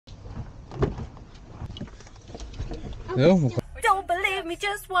זהו. Don't believe me,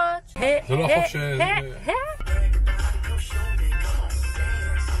 just watch. זה לא החוף ש...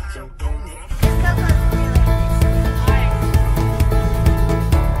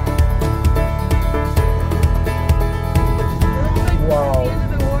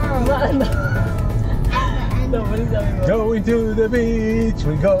 Going to the beach,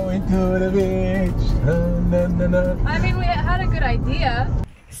 we're going to the beach. Na, na, na. I mean, we had a good idea.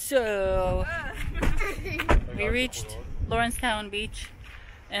 So, we reached Lawrencetown Beach,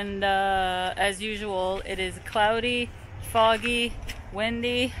 and as usual, it is cloudy, foggy,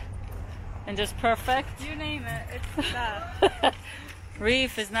 windy, and just perfect. You name it, it's that.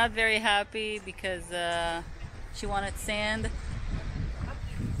 Reef is not very happy because she wanted sand.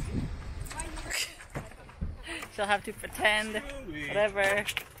 She'll have to pretend, whatever.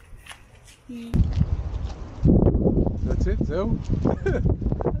 That's it, זהו.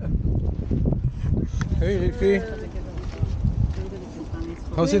 Hey, Reefy.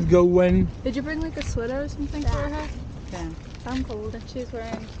 How's it going? Did you bring like a sweater or something for her? Okay. I'm cold and she's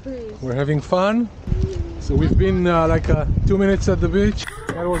wearing boots. We're having fun. So we've been like 2 minutes at the beach.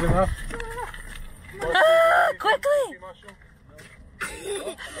 That was enough. Quickly!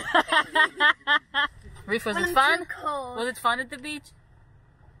 Reef, was it fun? Was it fun at the beach?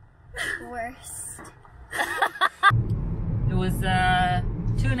 Worst. It was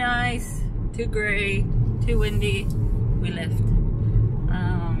too nice, too gray, too windy. We left.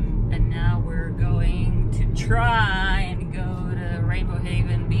 And now we're going to try and go to Rainbow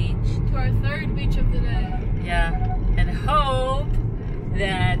Haven Beach. To our third beach of the day. Yeah, and hope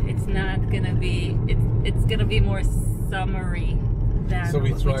that it's not gonna be, it's gonna be more summery than So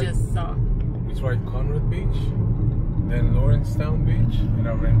we what we just saw. We tried Conrad Beach, then Lawrencetown Beach, and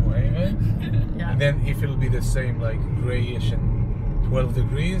now Rainbow Haven. Yeah. And then if it'll be the same, like grayish and 12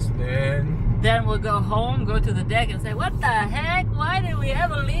 degrees, Then we'll go home, go to the deck and say, what the heck? Why did we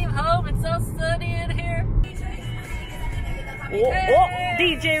ever leave home? It's so sunny in here. Oh,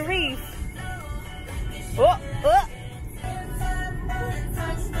 DJ Reef. Oh.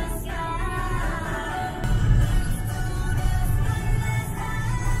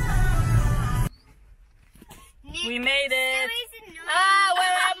 We made it. Ah,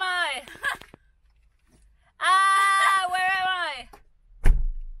 where am I? Where am I?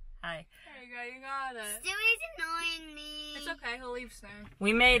 Hi. There you go, you got it. Stewie's annoying me. It's okay, he'll leave soon.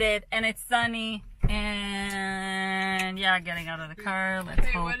 We made it, and it's sunny, and yeah, getting out of the car. Let's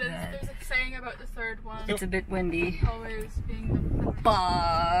Okay, hope what is, that there's a saying about the third one. it's a bit windy, Always being the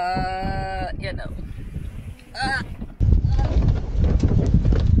but you know.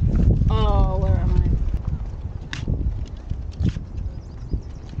 Oh, where am I?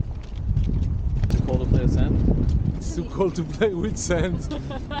 Too cold to play with sand? it's too cold to play with sand.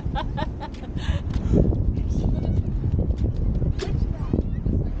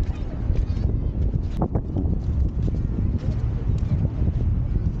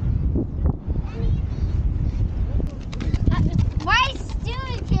 Why is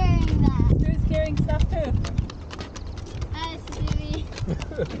Stewie carrying that? Who's carrying stuff too? Stewie.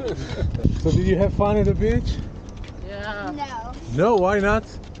 So did you have fun at the beach? Yeah. No. No, why not?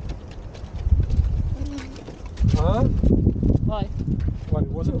 Huh? Why? What, it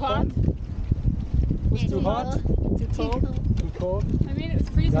wasn't Too hot? fun? It was too hot? Too cold? Too cold? I mean, it was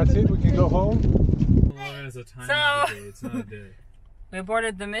freezing. That's but it, we can go home? It's a time So- of the day, it's not a day. We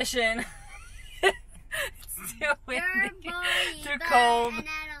aborted the mission. It's too windy, too But- cold. and I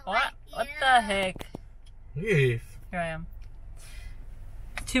don't What? like What you. the heck? Reef. Here I am.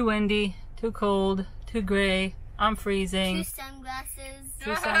 Too windy, too cold, too gray. I'm freezing. Two sunglasses.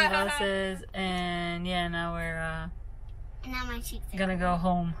 Two sunglasses, and yeah, now we're And now my cheeks are gonna go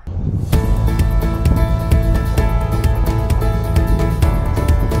home.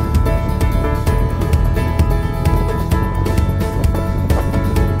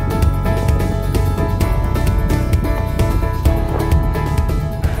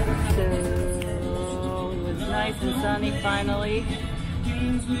 So it was nice and sunny finally.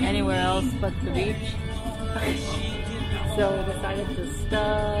 Anywhere else but the beach. So we decided to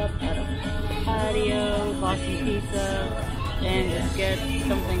stop at a patio, bought some pizza, and just get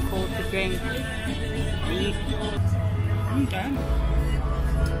something cool to drink. Eat. I'm done.